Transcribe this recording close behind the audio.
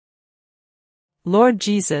Lord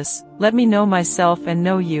Jesus, let me know myself and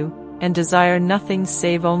know you, and desire nothing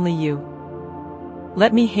save only you.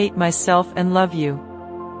 Let me hate myself and love you.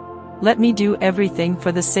 Let me do everything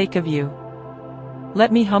for the sake of you.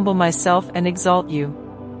 Let me humble myself and exalt you.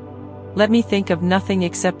 Let me think of nothing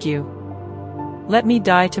except you. Let me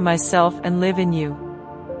die to myself and live in you.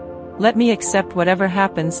 Let me accept whatever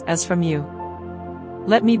happens as from you.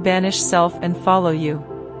 Let me banish self and follow you,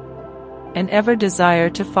 and ever desire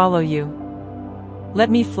to follow you. Let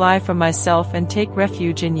me fly from myself and take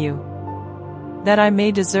refuge in you, that I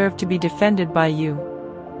may deserve to be defended by you.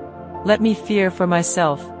 Let me fear for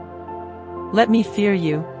myself. Let me fear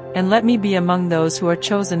you, and let me be among those who are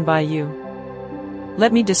chosen by you.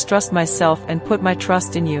 Let me distrust myself and put my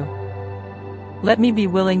trust in you. Let me be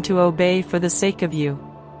willing to obey for the sake of you.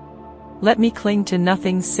 Let me cling to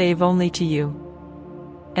nothing save only to you.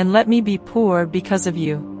 And let me be poor because of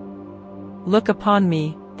you. Look upon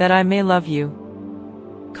me, that I may love you.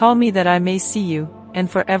 Call me that I may see you, and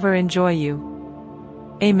forever enjoy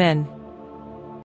you. Amen.